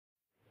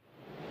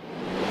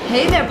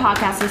Hey there,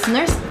 podcast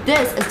listeners.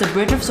 This is the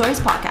Bridge of Stories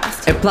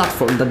podcast, a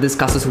platform that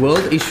discusses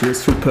world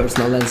issues through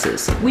personal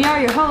lenses. We are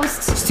your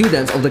hosts,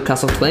 Students of the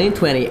class of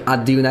 2020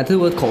 at the United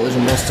World College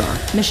in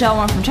Mostar, Michelle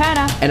Wong from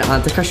China, and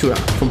Ante Kashura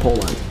from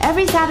Poland.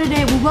 Every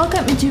Saturday, we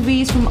welcome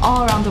interviewees from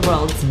all around the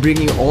world,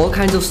 bringing all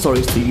kinds of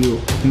stories to you,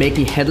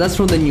 making headlines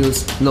from the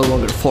news no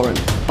longer foreign,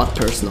 but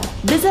personal.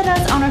 Visit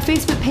us on our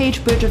Facebook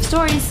page, Bridge of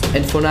Stories.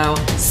 And for now,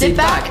 sit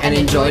back and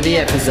enjoy the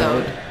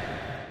episode.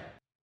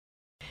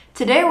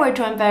 Today we're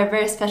joined by a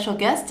very special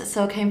guest,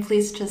 so can you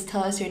please just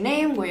tell us your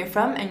name, where you're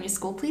from, and your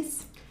school,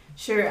 please?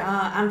 Sure,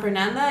 I'm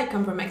Fernanda, I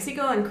come from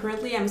Mexico, and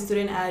currently I'm a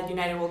student at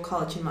United World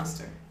College in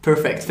Mostar.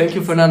 Perfect. Thank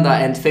you, Fernanda,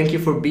 and thank you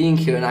for being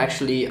here. And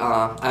actually,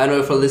 I don't know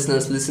if our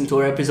listeners listened to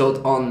our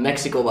episode on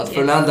Mexico, but yes.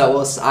 Fernanda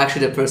was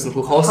actually the person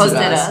who hosted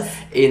us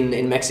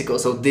in Mexico,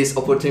 so this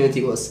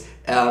opportunity was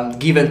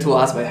given to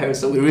us by her,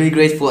 so we're really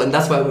grateful, and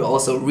that's why we're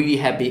also really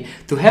happy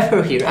to have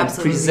her here.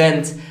 Absolutely.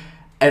 And present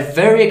a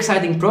very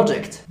exciting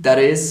project that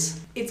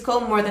is... It's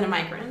called More Than a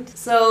Migrant.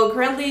 So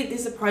currently this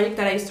is a project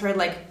that I started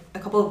like a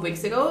couple of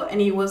weeks ago, and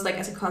it was like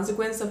as a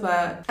consequence of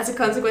a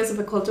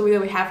culture week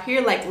that we have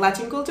here, like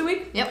Latin Culture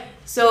Week. Yep.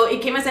 So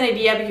it came as an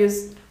idea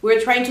because we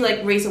were trying to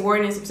like raise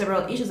awareness of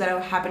several issues that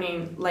are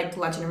happening like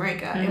Latin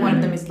America, and one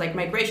of them is like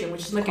migration,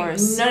 which is like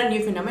not a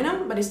new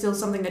phenomenon, but it's still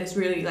something that is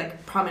really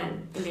like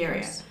prominent in the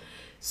area.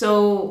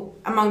 So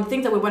among the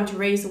things that we wanted to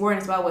raise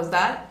awareness about was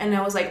that, and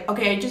I was like,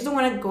 okay, I just don't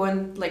want to go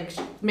and like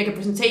make a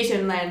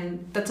presentation,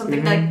 and that's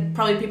something that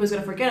probably people is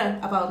gonna forget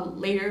about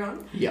later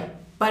on. Yeah.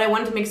 But I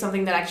wanted to make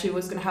something that actually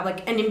was gonna have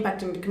like an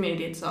impact on the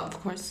community itself.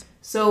 Of course.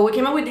 So we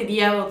came up with the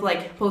idea of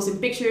like posting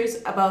pictures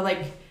about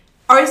like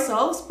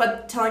ourselves,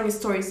 but telling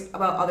stories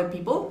about other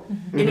people,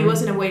 and it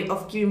was in a way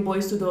of giving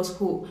voice to those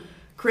who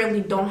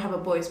currently don't have a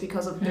voice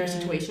because of their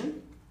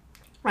situation.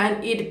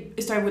 And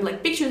it started with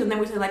like pictures, and then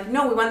we said like,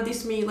 no, we want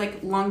this to be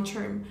like long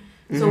term.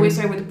 So we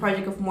started with the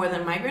project of More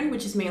Than Migrant,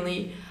 which is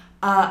mainly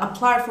a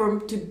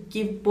platform to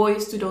give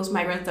voice to those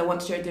migrants that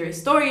want to share their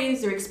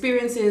stories, their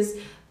experiences,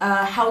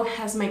 how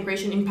has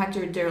migration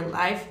impacted their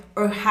life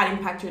or had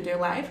impacted their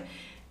life.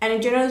 And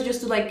in general, it's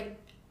just to like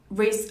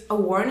raise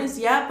awareness,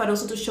 but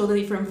also to show the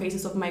different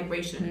phases of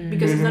migration.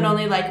 Because it's not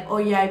only like, oh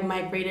yeah, I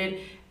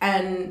migrated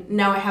and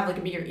now I have like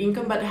a bigger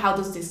income, but how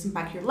does this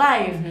impact your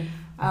life?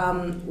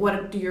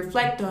 What do you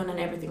reflect on and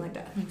everything like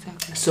that.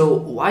 Exactly. So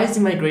why is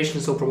the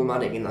migration so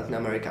problematic in Latin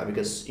America?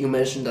 Because you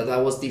mentioned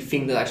that was the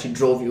thing that actually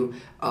drove you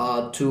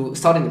to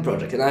starting the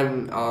project, and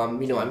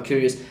I'm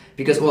curious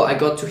because I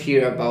got to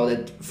hear about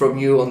it from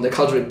you on the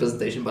cultural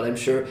presentation, but I'm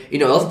sure a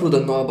lot of people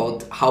don't know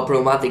about how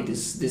problematic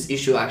this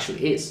issue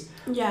actually is.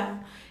 Yeah,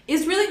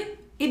 it's really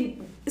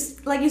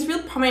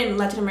real prominent in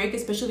Latin America,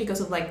 especially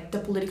because of like the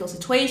political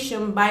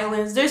situation,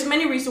 violence. There's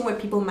many reasons why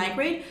people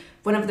migrate.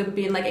 One of them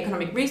being like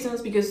economic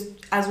reasons, because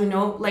as we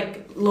know,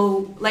 like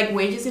low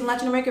wages in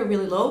Latin America are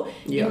really low.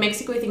 Yeah. In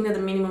Mexico, I think that the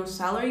minimum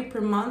salary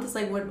per month is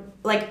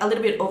like a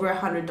little bit over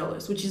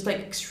 $100, which is like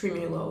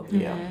extremely low.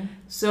 Yeah.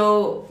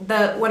 So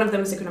one of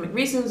them is economic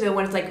reasons. The other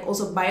one is like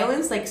also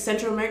violence. Like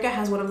Central America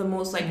has one of the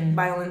most like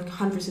violent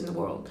countries in the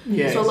world.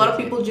 Yeah, so a lot of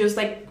people just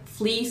like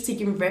flee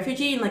seeking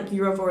refugee in like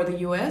Europe or the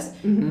US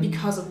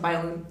because of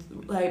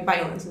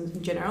violence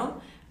in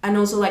general. And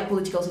also like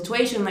political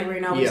situation, like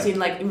right now we've seen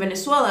like in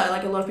Venezuela,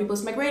 like a lot of people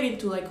is migrating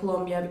to like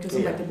Colombia because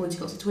of like the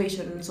political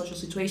situation and social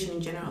situation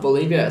in general.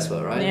 Bolivia as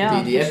well, right?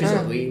 Yeah, the episode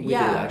sure. we did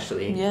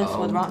actually. Yes,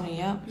 with Rodney,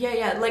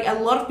 Yeah, like a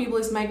lot of people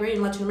is migrating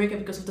in Latin America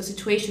because of the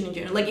situation in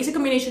general. Like it's a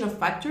combination of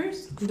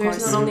factors.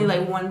 There's not only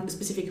like one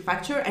specific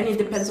factor, and it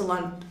depends a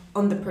lot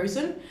on the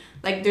person.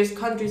 Like there's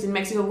countries in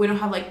Mexico, we don't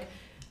have like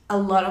a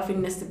lot of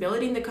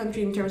instability in the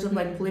country in terms of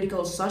like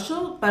political,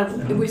 social, but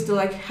we still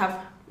like have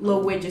low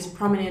wages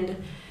prominent.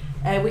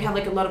 We have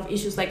like a lot of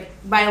issues like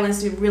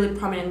violence is really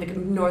prominent in the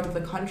north of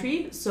the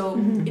country, so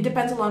it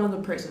depends a lot on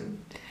the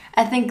person.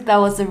 I think that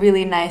was a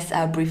really nice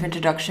brief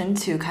introduction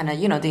to kind of,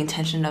 the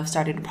intention of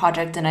starting the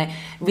project, and I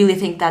really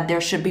think that there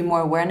should be more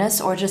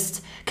awareness or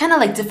just kind of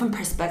like different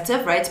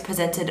perspective, right,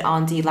 presented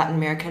on the Latin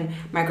American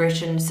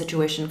migration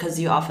situation, because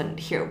you often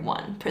hear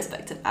one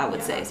perspective, I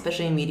would say,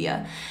 especially in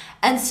media.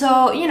 And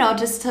so,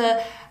 just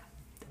to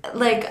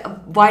like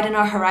widen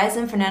our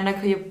horizon, Fernanda,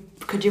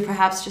 could you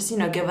perhaps just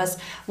give us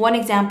one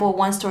example,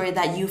 one story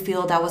that you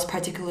feel that was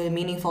particularly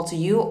meaningful to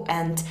you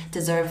and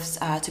deserves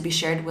to be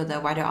shared with a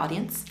wider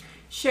audience?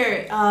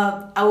 Sure.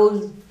 I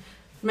will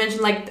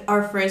mention like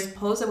our first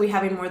post that we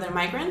have in More Than a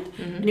Migrant,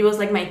 and it was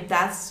like my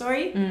dad's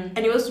story, and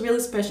it was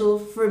really special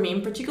for me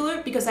in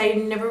particular because I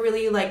never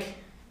really like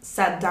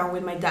sat down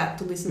with my dad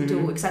to listen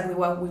to exactly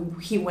what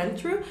he went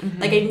through.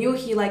 Like I knew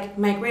he like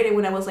migrated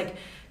when I was like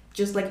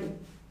just like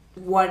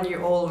 1 year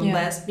old or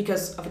less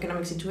because of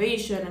economic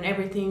situation and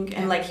everything,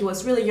 and like he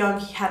was really young.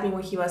 He had me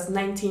when he was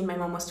 19, my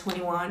mom was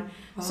 21,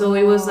 so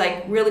it was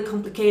like really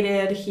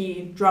complicated.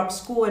 He dropped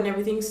school and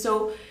everything,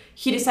 so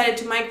he decided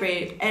to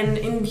migrate. And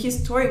in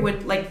his story,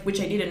 with like which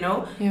I didn't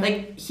know,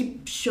 like he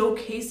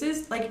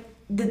showcases like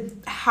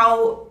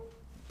how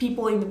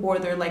people in the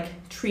border like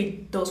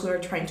treat those who are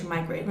trying to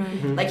migrate.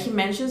 Like he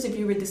mentions, if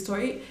you read the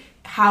story,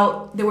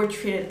 how they were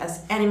treated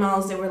as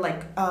animals. They were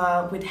like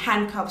with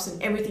handcuffs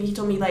and everything. He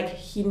told me like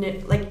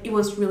it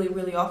was really,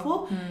 really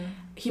awful.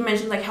 He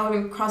mentioned like how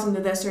even crossing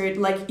the desert,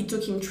 like it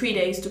took him 3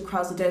 days to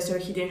cross the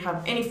desert. He didn't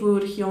have any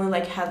food. He only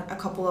like had a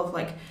couple of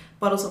like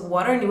bottles of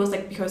water, and it was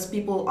like because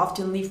people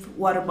often leave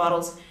water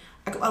bottles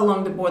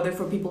along the border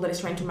for people that is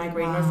trying to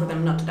migrate in order for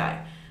them not to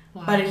die.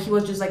 Wow. But he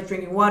was just like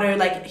drinking water.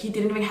 Like he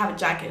didn't even have a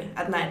jacket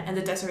at night, and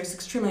the desert is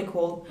extremely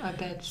cold. I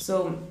bet.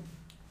 So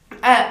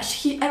I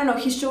don't know.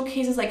 He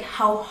showcases like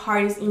how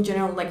hard it is in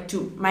general, like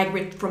to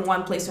migrate from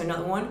one place to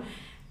another one,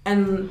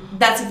 and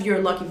that's if you're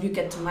lucky if you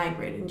get to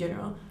migrate in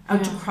general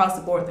to cross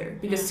the border.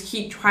 Because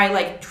he tried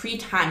like 3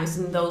 times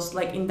in those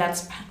like in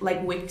that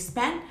like week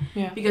span.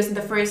 Yeah. Because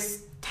the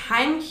first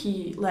time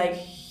he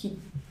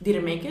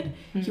didn't make it.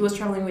 He was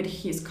traveling with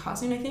his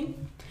cousin, I think.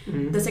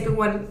 The second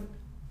one,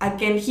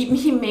 again,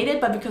 he made it,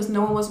 but because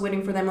no one was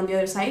waiting for them on the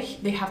other side,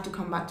 they have to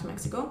come back to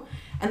Mexico.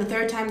 And the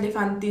third time, they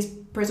found this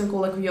person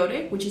called a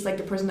coyote, which is like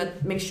the person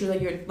that makes sure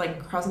that you're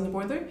like crossing the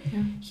border.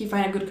 Yeah. He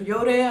found a good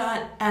coyote,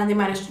 and they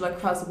managed to like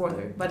cross the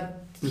border. But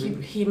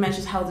he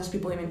mentions how there's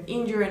people even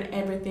injured and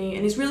everything,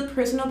 and it's really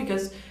personal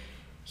because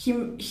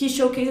he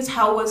showcases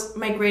how was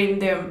migrating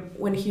there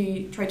when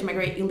he tried to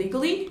migrate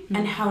illegally,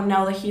 and how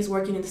now that he's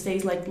working in the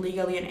States like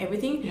legally and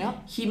everything. Yeah.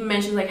 He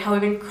mentions like how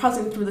even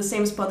crossing through the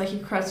same spot that he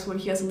crossed when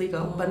he was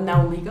illegal, but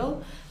now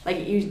legal, like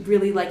it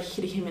really like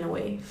hit him in a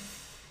way.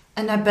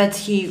 And I bet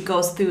he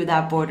goes through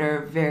that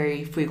border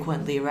very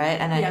frequently, right?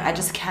 And I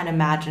just can't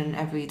imagine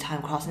every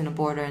time crossing the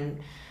border and,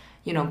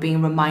 you know,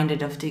 being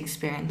reminded of the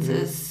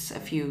experiences a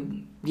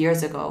few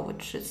years ago,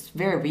 which is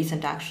very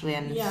recent actually,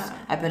 and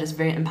I bet it's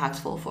very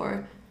impactful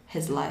for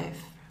his life.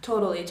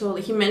 Totally.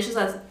 He mentions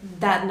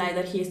that night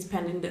that he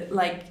spent in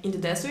the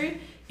desert,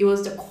 it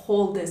was the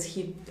coldest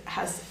he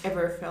has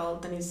ever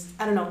felt, and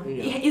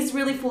it's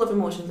really full of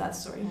emotions, that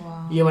story.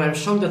 Wow. Yeah, but I'm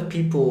shocked that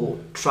people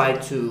try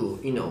to,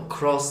 you know,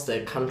 cross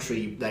the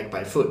country like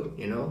by foot,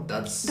 you know?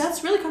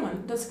 That's really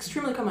common. That's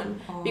extremely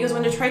common. Because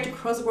when they try to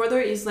cross the border,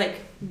 it's like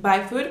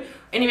by foot.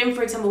 And even,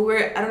 for example,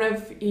 I don't know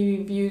if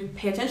you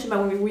pay attention, but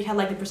when we had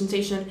like the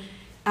presentation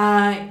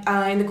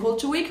in the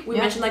Culture Week, we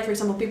mentioned like, for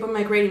example, people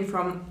migrating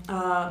from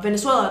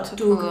Venezuela to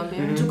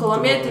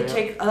Colombia to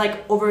take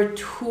like over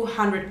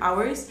 200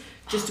 hours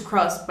just to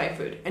cross by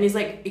foot, and it's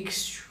like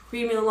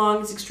extremely long,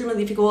 it's extremely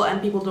difficult,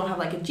 and people don't have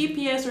like a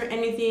GPS or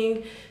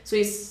anything, so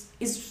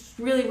it's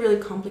really, really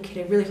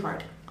complicated, really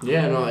hard.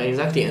 Yeah, no,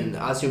 exactly. And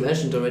as you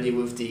mentioned already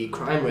with the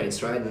crime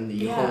rates, right, and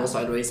the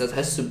homicide rates, that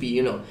has to be,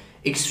 you know,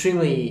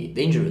 extremely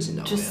dangerous in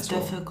that way as well.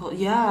 Just difficult,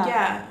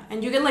 yeah,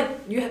 and you get like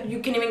you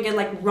can even get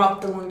like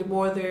robbed along the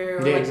border,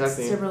 or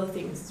several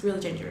things. It's really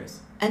dangerous.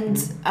 And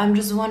I'm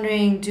just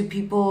wondering, do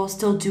people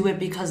still do it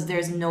because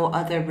there's no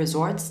other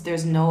resorts,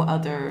 there's no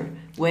other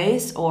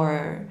ways,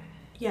 or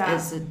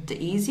is it the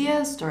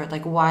easiest, or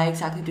like why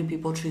exactly do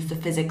people choose to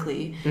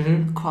physically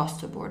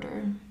cross the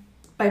border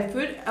by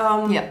foot?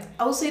 I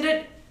would say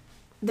that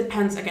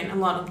depends again a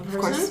lot on the person.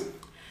 Of course.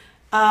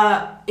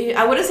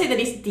 I wouldn't say that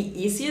it's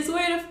the easiest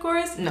way, of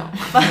course. No,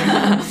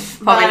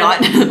 probably not.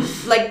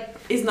 Like,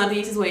 it's not the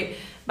easiest way,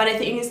 but I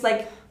think it's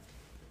like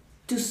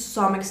to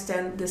some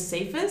extent the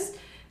safest,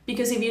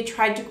 because if you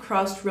try to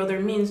cross through other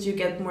means, you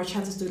get more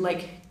chances to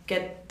like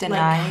get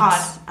denied,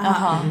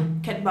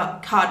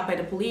 like caught by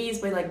the police,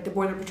 by like the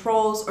border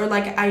patrols, or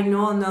like I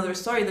know another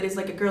story that is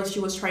like a girl,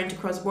 she was trying to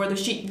cross the border.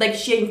 She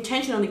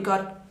intentionally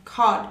got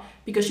caught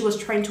because she was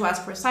trying to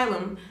ask for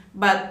asylum,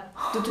 but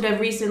due to the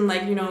reason,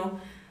 like, you know,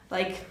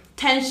 like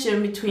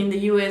tension between the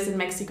US and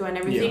Mexico and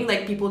everything,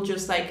 like people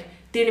just like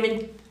didn't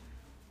even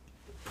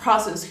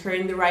process her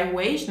in the right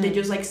way. They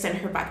just like sent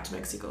her back to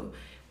Mexico.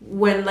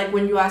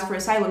 When you ask for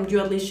asylum, you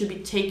at least should be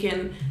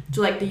taken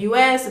to like the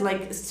US, and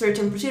like a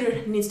certain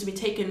procedure needs to be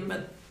taken,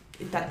 but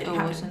that didn't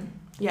happen.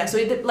 Yeah, so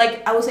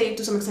I would say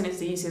to some extent it's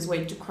the easiest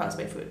way to cross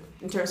by foot,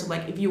 in terms of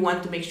like if you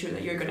want to make sure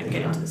that you're gonna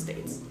get into the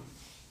States.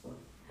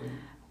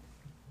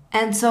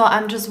 And so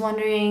I'm just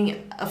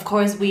wondering, of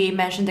course, we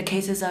mentioned the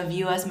cases of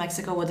US,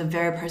 Mexico with a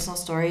very personal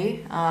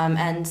story,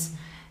 and,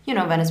 you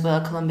know,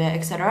 Venezuela, Colombia,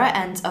 etc.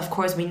 And of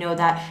course, we know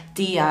that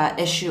the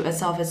issue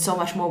itself is so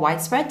much more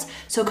widespread.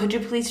 So could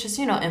you please just,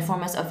 you know,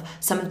 inform us of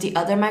some of the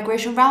other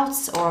migration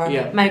routes or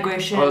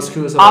migration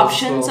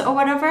options or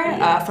whatever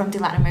from the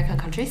Latin American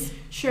countries?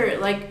 Sure.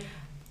 Like,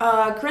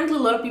 currently a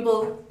lot of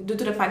people, due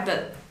to the fact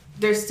that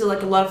there's still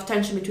like a lot of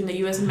tension between the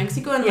US and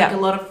Mexico, and like a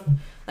lot of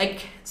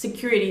like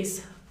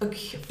securities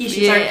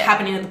issues are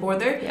happening at the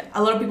border.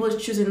 A lot of people are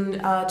choosing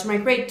to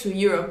migrate to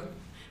Europe.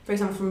 For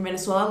example, from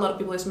Venezuela, a lot of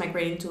people is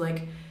migrating to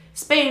like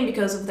Spain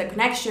because of the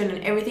connection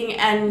and everything.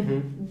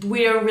 And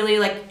we don't really,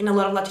 like, in a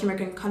lot of Latin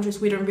American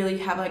countries, we don't really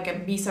have like a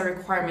visa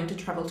requirement to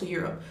travel to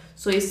Europe.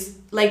 So it's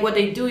like what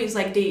they do is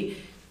like they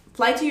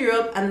fly to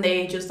Europe and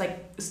they just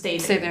like stay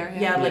there.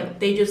 Like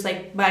they just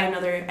like buy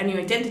a new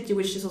identity,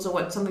 which is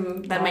also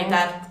something that my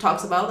dad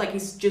talks about. Like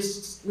it's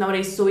just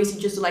nowadays so easy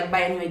just to like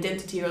buy a new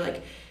identity, or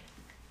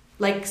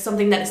like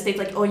something that states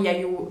like, oh yeah,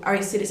 you are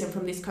a citizen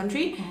from this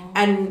country,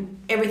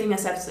 and everything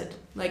accepts it.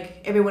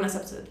 Like everyone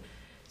accepts it.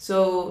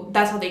 So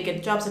that's how they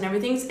get jobs and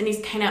everything. And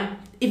it's kind of,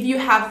 if you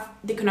have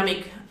the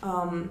economic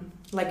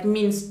like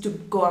means to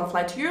go and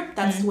fly to Europe,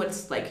 that's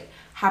what's like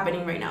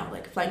happening right now,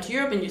 like flying to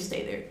Europe and you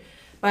stay there.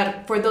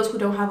 But for those who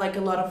don't have like a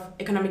lot of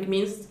economic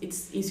means, it's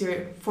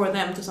easier for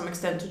them to some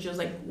extent to just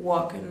like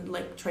walk and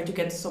like try to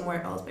get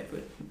somewhere else by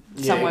foot.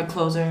 Somewhere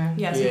closer.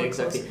 Yeah,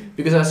 exactly. Closer.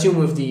 Because I assume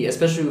with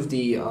especially with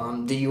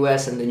the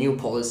US and the new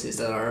policies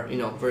that are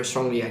very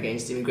strongly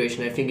against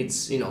immigration, I think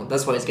it's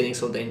that's why it's getting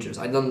so dangerous.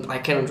 I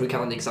cannot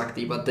recount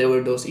exactly, but there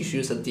were those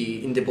issues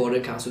in the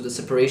border council, the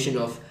separation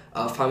of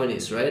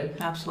families, right?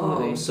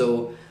 Absolutely.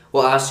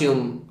 Well, I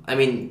assume,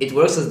 it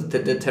works as the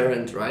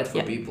deterrent, right,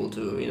 for people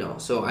to,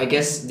 so I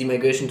guess the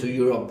migration to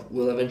Europe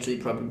will eventually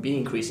probably be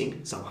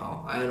increasing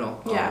somehow. I don't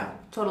know. Yeah,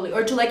 totally.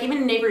 Or to like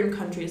even neighboring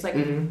countries, like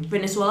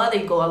Venezuela,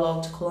 they go a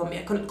lot to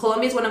Colombia.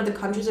 Colombia is one of the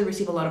countries that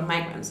receive a lot of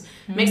migrants.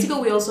 Mexico,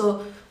 we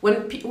also,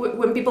 when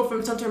people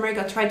from Central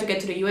America try to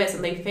get to the US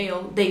and they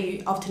fail,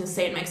 they often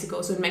stay in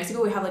Mexico. So in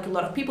Mexico, we have like a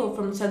lot of people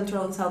from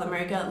Central and South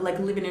America like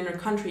living in our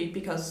country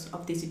because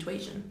of this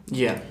situation.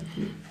 Yeah.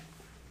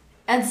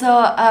 And so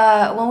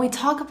when we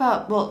talk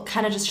about,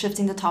 kind of just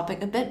shifting the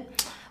topic a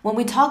bit, when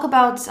we talk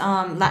about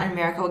Latin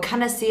America, we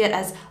kind of see it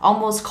as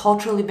almost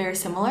culturally very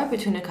similar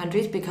between the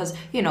countries because,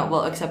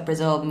 except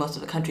Brazil, most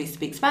of the countries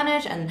speak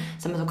Spanish and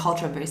some of the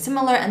culture are very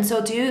similar. And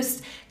so do you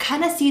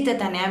kind of see the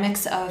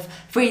dynamics of,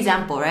 for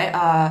example, right,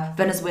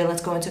 Venezuelans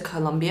going to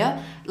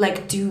Colombia,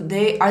 like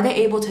are they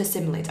able to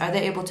assimilate? Are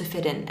they able to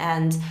fit in?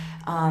 And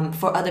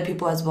for other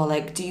people as well,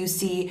 like do you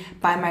see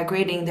by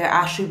migrating they're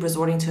actually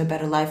resorting to a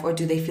better life, or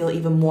do they feel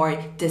even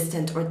more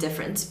distant or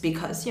different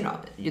because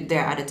they're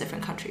at a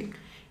different country?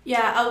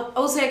 Yeah, I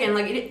will say again,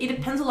 like it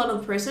depends a lot on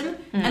the person,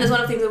 and it's one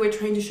of the things that we're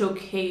trying to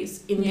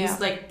showcase in this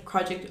like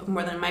project of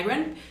More Than a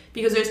Migrant,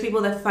 because there's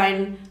people that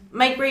find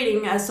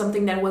migrating as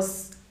something that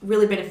was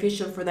really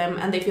beneficial for them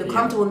and they feel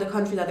comfortable in the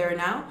country that they're in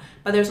now,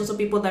 but there's also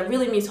people that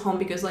really miss home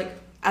because like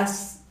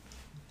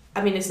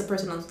it's a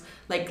personal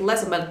like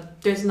lesson,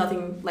 but there's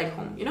nothing like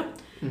home,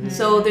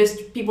 So there's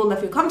people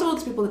that feel comfortable,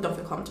 there's people that don't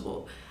feel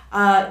comfortable.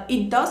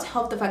 It does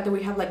help the fact that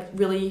we have like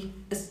really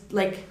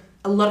like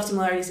a lot of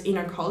similarities in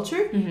our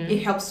culture.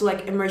 It helps to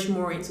like emerge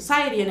more in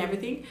society and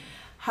everything.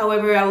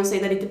 However, I will say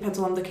that it depends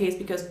on the case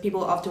because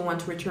people often want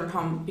to return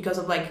home because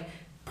of like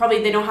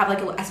probably they don't have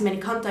like as many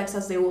contacts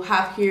as they will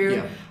have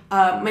here.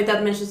 My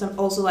dad mentions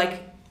also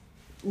like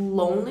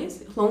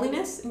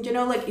loneliness in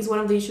general, like is one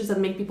of the issues that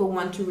make people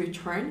want to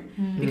return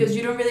because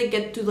you don't really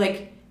get to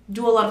like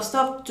do a lot of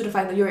stuff to the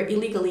fact that you're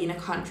illegally in a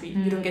country.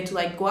 You don't get to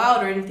like go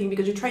out or anything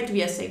because you're trying to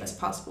be as safe as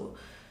possible.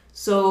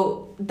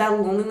 So that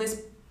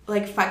loneliness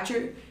like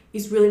factor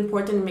is really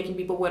important in making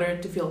people whether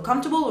to feel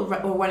comfortable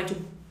or wanting to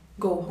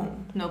go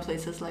home. No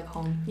places like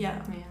home.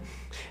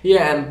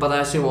 Yeah, but I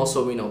assume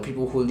also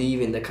people who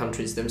live in the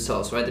countries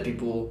themselves, right? The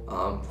people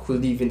who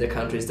live in the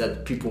countries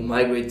that people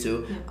migrate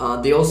to,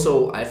 they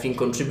also I think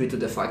contribute to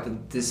the fact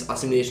that this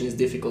assimilation is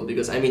difficult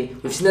because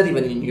we've seen that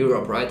even in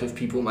Europe, right? With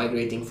people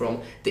migrating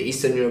from the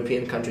Eastern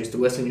European countries to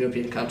Western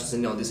European countries,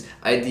 and this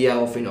idea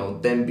of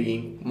them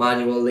being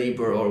manual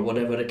labor or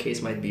whatever the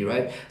case might be,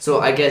 right? So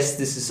I guess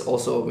this is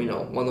also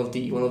one of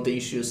the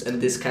issues,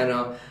 and this kind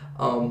of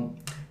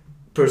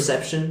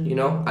perception,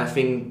 I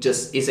think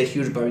just is a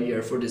huge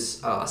barrier for this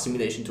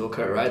assimilation to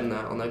occur, right,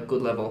 on a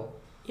good level.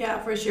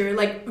 Yeah, for sure.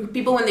 Like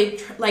people when they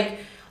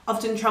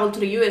often travel to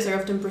the US are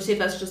often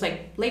perceived as just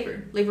like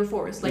labor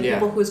force, like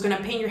people who's gonna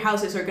paint your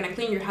houses or gonna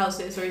clean your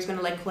houses or is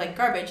gonna like collect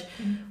garbage,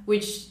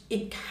 which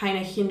it kind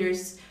of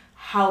hinders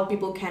how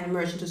people can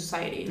emerge into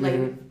society.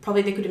 Like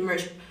probably they could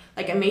emerge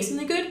like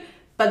amazingly good,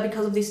 but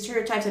because of these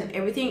stereotypes and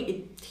everything,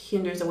 it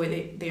hinders the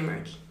way they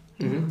emerge.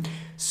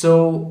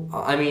 So,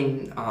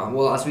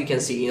 as we can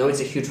see,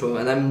 it's a huge problem,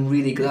 and I'm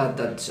really glad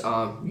that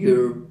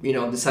you're,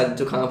 decided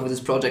to come up with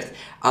this project.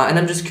 And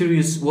I'm just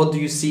curious, what do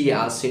you see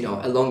as,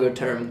 a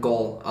longer-term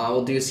goal?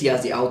 What do you see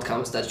as the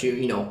outcomes that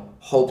you,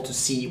 hope to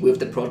see with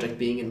the project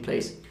being in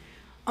place?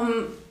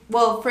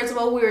 Well, first of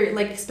all, we're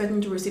like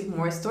expecting to receive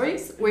more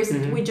stories.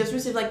 We just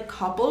received like a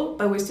couple,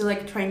 but we're still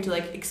like trying to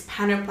like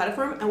expand our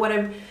platform. And what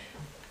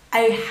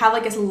I have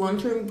like as a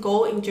long-term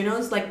goal in general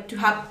is like to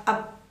have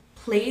a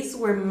place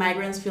where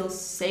migrants feel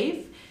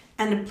safe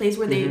and a place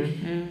where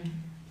they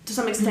to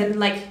some extent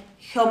like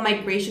help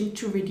migration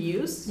to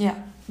reduce,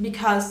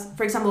 because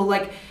for example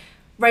like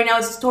right now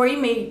a story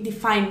may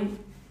define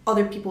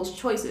other people's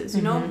choices,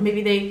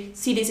 maybe they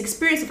see this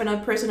experience of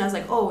another person as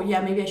like, oh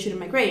yeah, maybe I shouldn't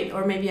migrate,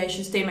 or maybe I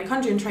should stay in my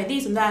country and try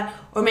this and that,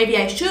 or maybe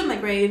I should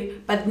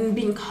migrate but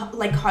being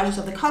cautious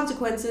of the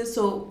consequences.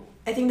 So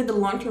I think that the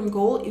long-term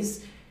goal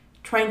is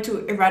trying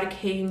to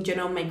eradicate in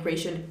general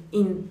migration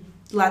in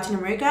Latin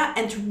America,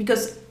 and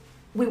because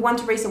we want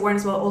to raise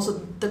awareness about also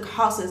the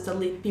causes that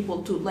lead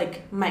people to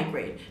like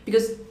migrate,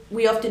 because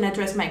we often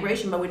address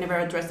migration but we never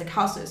address the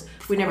causes.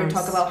 We never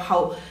talk about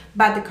how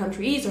bad the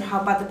country is or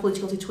how bad the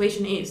political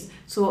situation is.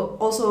 So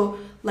also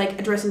like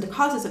addressing the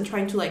causes and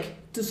trying to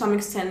like to some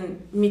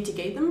extent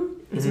mitigate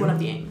them is one of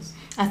the aims.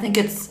 I think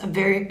it's a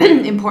very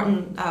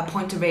important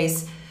point to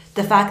raise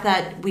the fact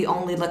that we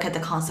only look at the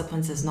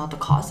consequences, not the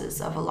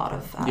causes of a lot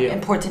of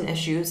important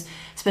issues,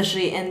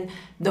 especially in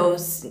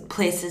those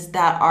places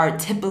that are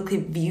typically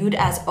viewed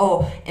as,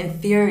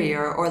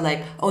 inferior, or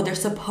like, they're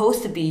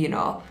supposed to be, you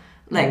know,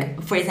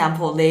 like, for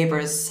example,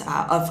 labors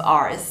of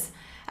ours.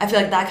 I feel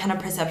like that kind of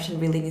perception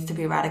really needs to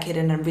be eradicated,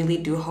 and I really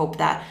do hope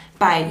that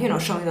by, you know,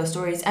 showing those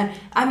stories, and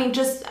I mean,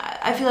 just,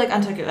 I feel like,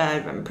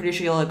 I'm pretty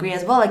sure you'll agree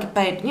as well, like,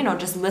 by, you know,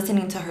 just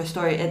listening to her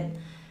story, it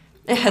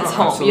hits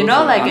home, you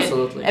know, like,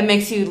 it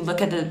makes you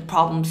look at the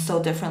problem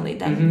so differently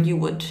than you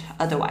would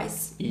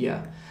otherwise.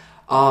 Yeah.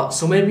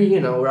 So maybe,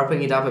 you know,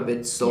 wrapping it up a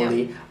bit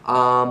slowly,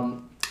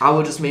 I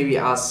would just maybe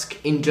ask,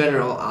 in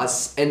general,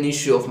 as an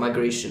issue of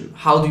migration,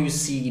 how do you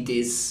see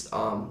this,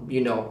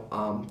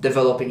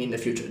 developing in the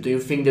future? Do you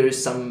think there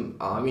is some,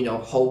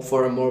 hope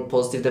for a more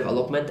positive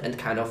development and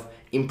kind of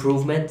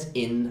improvement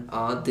in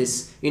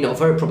this,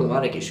 very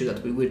problematic issue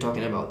that we're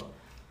talking about?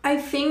 I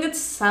think that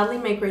sadly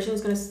migration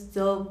is going to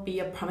still be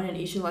a prominent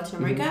issue in Latin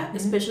America,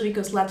 especially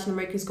because Latin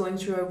America is going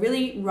through a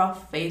really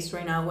rough phase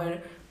right now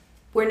where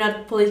we're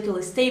not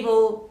politically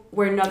stable,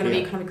 we're not going to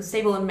be economically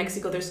stable. In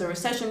Mexico, there's a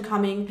recession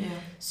coming. Yeah.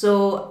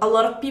 So a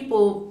lot of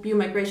people view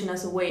migration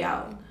as a way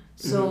out.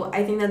 So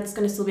I think that's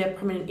going to still be a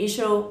prominent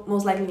issue,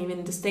 most likely even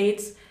in the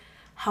States.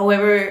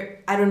 However,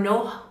 I don't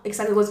know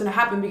exactly what's going to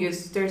happen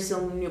because there's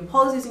still new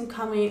policies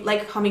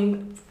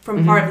coming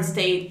from part of the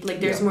state. Like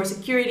there's more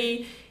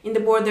security in the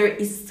border.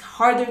 It's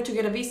harder to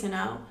get a visa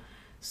now.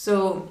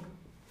 So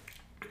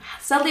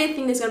sadly, I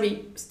think there's going to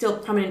be still a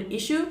prominent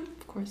issue.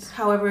 Of course.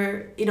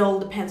 However, it all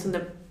depends on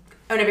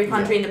every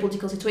country and the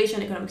political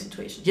situation, economic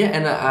situation. Yeah,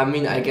 and I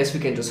mean, I guess we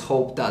can just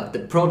hope that the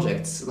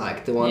projects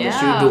like the one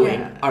that you're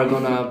doing are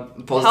gonna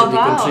positively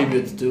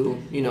contribute to,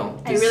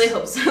 I really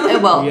hope so.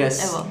 It will.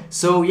 Yes. It will.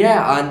 So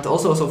and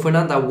also,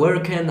 Fernanda, where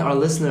can our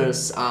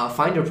listeners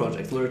find your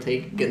project? Where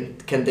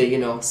can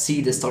they,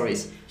 see the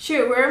stories?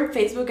 Sure, we're on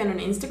Facebook and on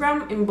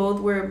Instagram. In both,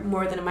 we're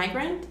More Than a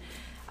Migrant.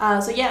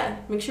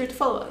 Make sure to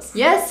follow us.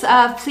 Yes,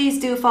 please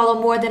do follow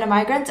More Than a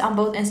Migrant on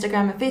both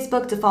Instagram and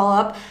Facebook to follow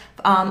up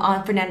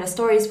on Fernanda's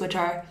stories, which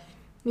are,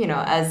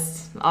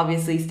 as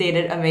obviously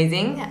stated,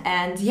 amazing.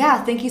 And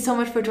thank you so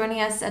much for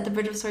joining us at the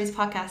Bridge of Stories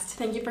podcast.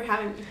 Thank you for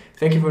having me.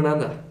 Thank you,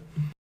 Fernanda.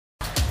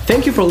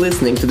 Thank you for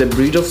listening to the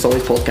Bridge of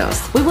Stories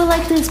podcast. We would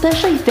like to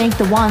especially thank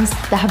the ones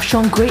that have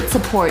shown great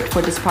support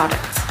for this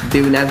project. The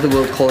United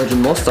World College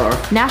in Mostar,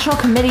 National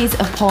Committees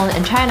of Poland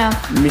and China,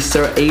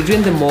 Mr.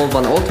 Adrian de Mol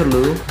van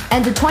Otterloo,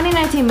 and the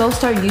 2019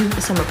 Mostar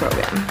Youth Summer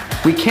Program.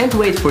 We can't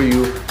wait for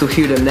you to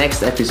hear the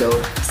next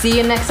episode. See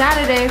you next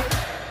Saturday!